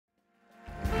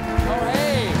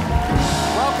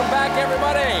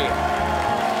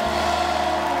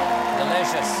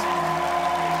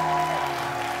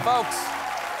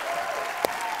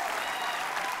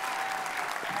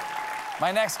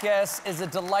My next guest is a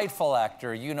delightful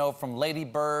actor you know from Lady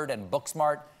Bird and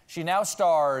Booksmart. She now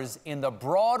stars in the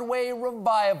Broadway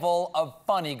revival of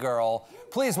Funny Girl.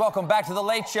 Please welcome back to The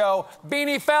Late Show,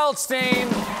 Beanie Feldstein.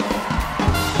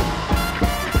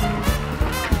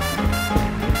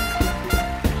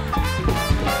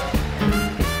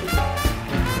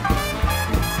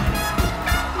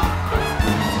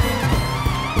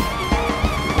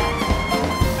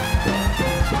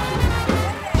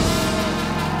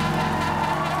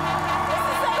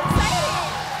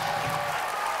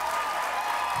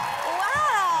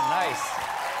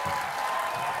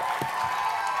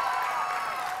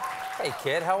 Hey,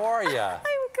 kid, how are you? I'm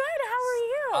good. How are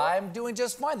you? I'm doing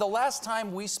just fine. The last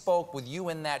time we spoke with you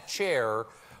in that chair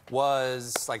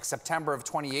was like September of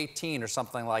 2018 or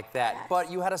something like that. Yes.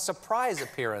 But you had a surprise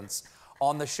appearance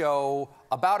on the show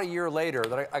about a year later.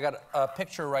 That I got a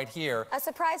picture right here. A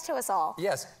surprise to us all.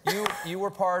 Yes, you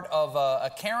were part of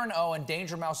a Karen O and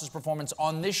Danger Mouse's performance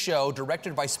on this show,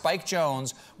 directed by Spike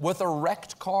Jonze, with a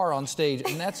wrecked car on stage,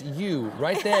 and that's you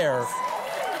right there.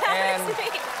 That was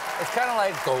me. It's kind of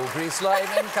like Go Grease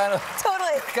Lightning, kind of.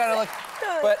 Totally. Kind of like.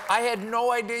 Totally. But I had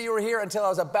no idea you were here until I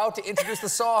was about to introduce the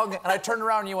song, and I turned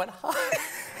around and you went, hi.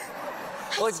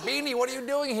 Like, Beanie, what are you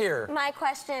doing here? My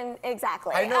question,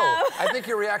 exactly. I know. I think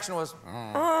your reaction was,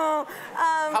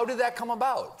 How did that come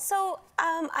about? So,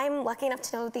 I'm lucky enough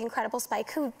to know the incredible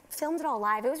Spike, who filmed it all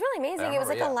live. It was really amazing. It was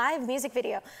like a live music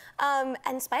video.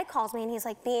 And Spike calls me and he's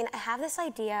like, Bean, I have this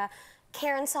idea.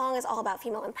 Karen's song is all about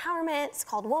female empowerment. It's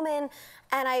called Woman.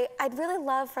 And I'd really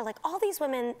love for like all these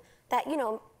women that, you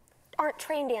know, aren't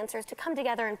trained dancers to come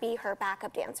together and be her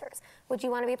backup dancers. Would you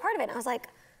want to be a part of it? And I was like,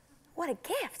 what a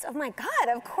gift. Oh my God,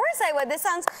 of course I would. This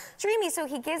sounds dreamy. So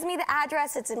he gives me the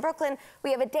address. It's in Brooklyn.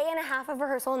 We have a day and a half of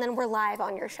rehearsal and then we're live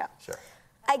on your show. Sure.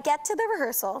 I get to the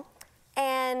rehearsal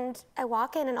and I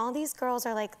walk in and all these girls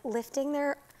are like lifting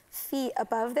their feet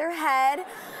above their head.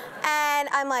 And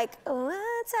I'm like,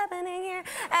 what's happening here?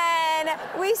 And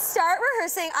we start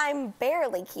rehearsing. I'm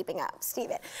barely keeping up,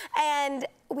 Stephen. And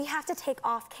we have to take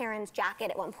off Karen's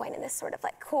jacket at one point in this sort of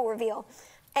like cool reveal.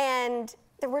 And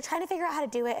we're trying to figure out how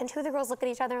to do it. And two of the girls look at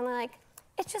each other and they're like,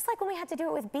 it's just like when we had to do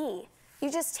it with B.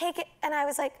 You just take it. And I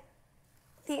was like,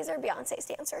 these are Beyonce's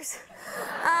dancers.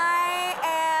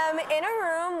 I am in a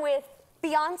room with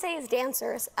Beyonce's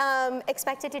dancers,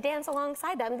 expected to dance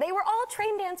alongside them. They were all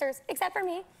trained dancers, except for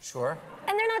me. Sure.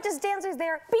 And they're not just dancers,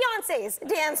 they're Beyonce's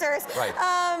dancers. Right.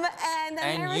 And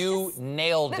then you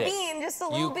nailed it. The Bean, just a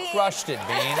little Bean. You crushed it,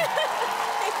 Bean.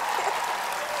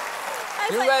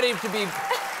 You ready to be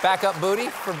backup booty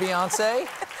for Beyonce?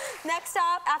 Next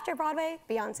stop after Broadway,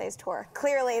 Beyonce's tour.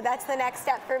 Clearly, that's the next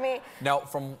step for me. Now,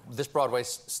 from this Broadway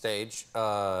stage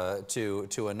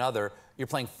to another, you're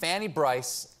playing Fanny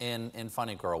Brice in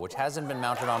Funny Girl, which hasn't been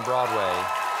mounted on Broadway.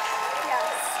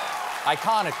 Yes.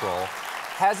 Iconic role.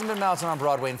 Hasn't been mounted on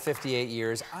Broadway in 58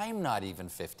 years. I'm not even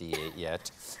 58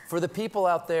 yet. For the people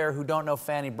out there who don't know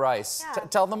Fanny Brice,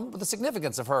 tell them the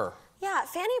significance of her. Yeah,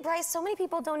 Fanny Brice, so many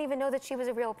people don't even know that she was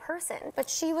a real person, but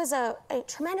she was a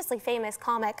tremendously famous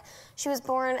comic. She was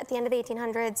born at the end of the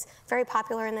 1800s, very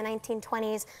popular in the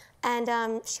 1920s,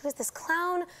 and she was this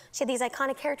clown. She had these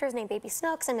iconic characters named Baby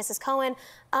Snooks and Mrs. Cohen.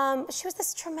 She was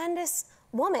this tremendous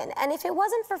woman, and if it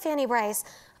wasn't for Fanny Brice,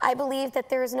 I believe that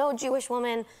there's no Jewish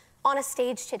woman on a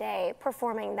stage today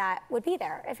performing that would be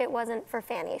there if it wasn't for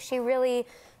Fanny. She really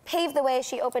paved the way.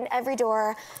 She opened every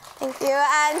door. Thank you.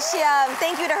 And she,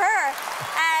 thank you to her.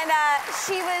 And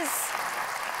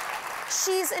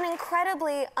she's an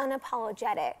incredibly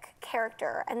unapologetic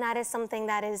character. And that is something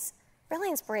that is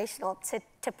really inspirational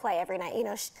to play every night. You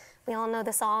know, we all know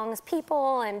the songs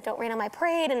People and Don't Rain on My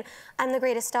Parade and I'm the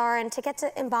Greatest Star. And to get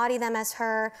to embody them as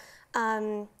her,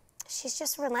 she's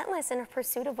just relentless in her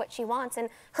pursuit of what she wants and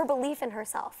her belief in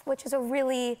herself, which is a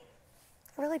really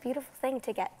beautiful thing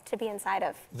to get to be inside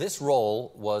of. This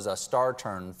role was a star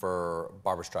turn for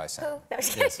Barbra Streisand. Who? No,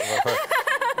 yes,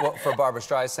 for Barbra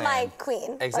Streisand. My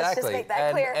queen. Exactly. Let's just make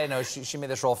that clear. And no, she made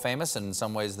this role famous, and in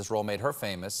some ways this role made her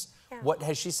famous. Yeah. What,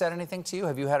 has she said anything to you?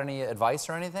 Have you had any advice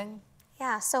or anything?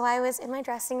 Yeah, so I was in my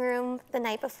dressing room the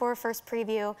night before first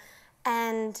preview,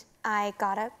 and I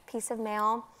got a piece of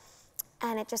mail,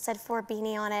 and it just said for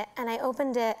Beanie on it, and I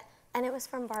opened it, and it was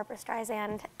from Barbra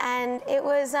Streisand, and it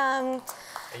was, And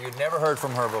you'd never heard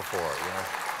from her before, you know?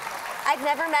 I'd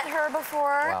never met her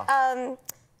before, wow.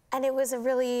 And it was a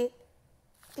really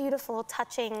beautiful,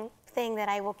 touching thing that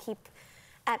I will keep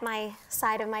at my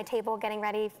side of my table getting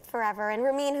ready forever. And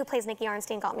Ramin, who plays Nikki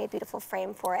Arnstein, got me a beautiful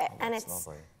frame for it. Oh, and it's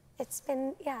lovely. It's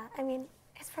been, yeah, I mean,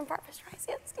 It's from Barbra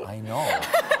Streisand. I know.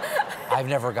 I've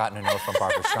never gotten a note from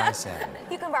Barbra Streisand.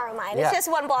 You can borrow mine. Yeah. It's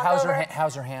just one block over.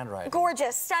 How's her handwriting?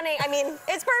 Gorgeous, stunning. I mean,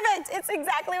 it's perfect. It's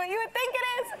exactly what you would think it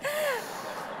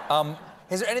is.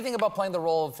 Is there anything about playing the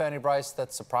role of Fanny Brice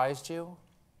that surprised you?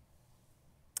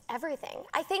 Everything.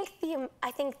 I think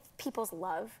people's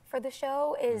love for the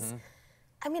show is,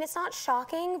 I mean, it's not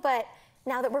shocking, but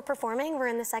now that we're performing, we're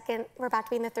about to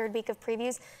be in the 3rd week of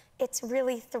previews, it's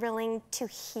really thrilling to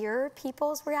hear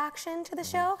people's reaction to the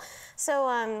show. So,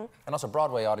 and also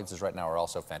Broadway audiences right now are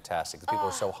also fantastic, because people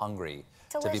are so hungry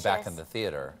to be back in the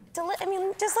theater. I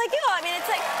mean, just like you. I mean, it's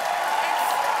like,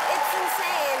 it's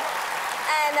insane.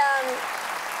 And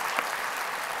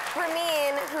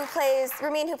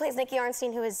Ramin, who plays Nikki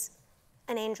Arnstein, who is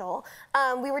an angel,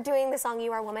 we were doing the song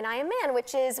You Are Woman, I Am Man,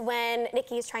 which is when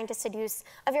Nikki is trying to seduce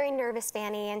a very nervous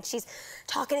Fanny, and she's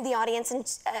talking to the audience, and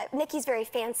Nikki's very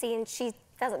fancy, and she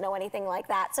doesn't know anything like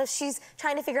that. So she's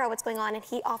trying to figure out what's going on, and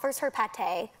he offers her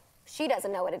pate. She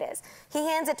doesn't know what it is. He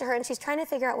hands it to her, and she's trying to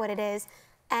figure out what it is.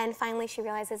 And finally, she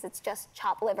realizes it's just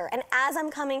chopped liver. And as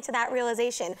I'm coming to that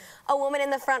realization, a woman in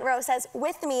the front row says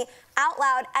with me, out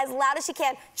loud as she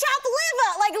can, chopped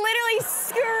liver! Like, literally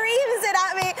screams it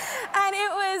at me. And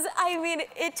it was, I mean,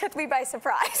 it took me by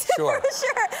surprise. Sure. For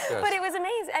sure. Yes. But it was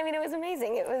amazing. I mean, it was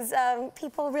amazing. It was,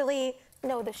 people really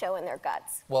know the show in their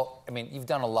guts. Well, I mean, you've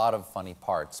done a lot of funny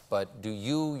parts, but do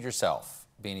you yourself,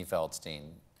 Beanie Feldstein,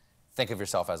 think of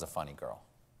yourself as a funny girl?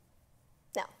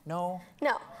 No. No?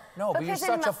 No. No, but you're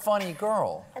such a funny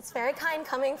girl. That's very kind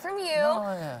coming from you, No,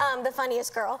 yeah. The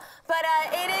funniest girl. But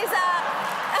it is.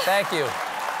 Thank you.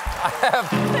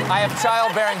 I have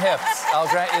childbearing hips. I'll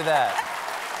grant you that.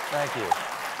 Thank you.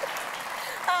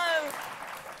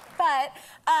 But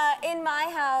in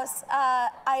my house,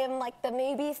 I am like the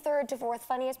maybe 3rd to 4th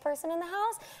funniest person in the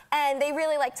house, and they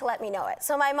really like to let me know it.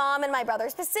 So my mom and my brother,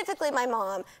 specifically my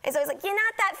mom, is always like, "You're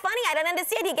not that funny. I don't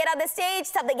understand. You get on the stage,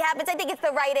 something happens. I think it's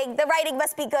the writing. The writing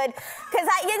must be good, because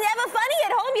you're never funny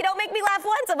at home. You don't make me laugh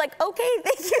once." I'm like, "Okay,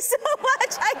 thank you so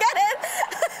much. I get it."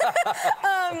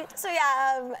 So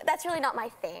yeah, that's really not my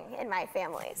thing in my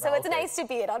family. So it's nice to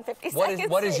be it on 50 Seconds.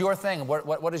 What is your thing?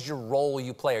 What is your role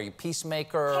you play? Are you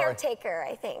peacemaker? Caretaker,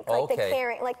 I think. Like the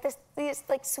caring, like this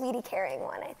like sweetie carrying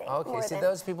one, I think. Okay, see,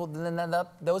 those people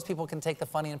can take the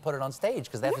funny and put it on stage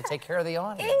because they have to take care of the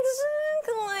audience.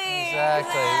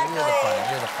 Exactly.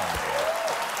 You're the funny girl.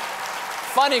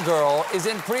 Funny Girl is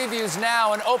in previews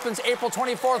now and opens April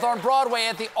 24th on Broadway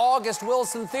at the August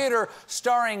Wilson Theater,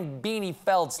 starring Beanie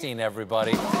Feldstein,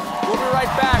 everybody. We'll be right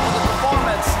back with a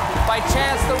performance by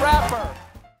Chance the Rapper.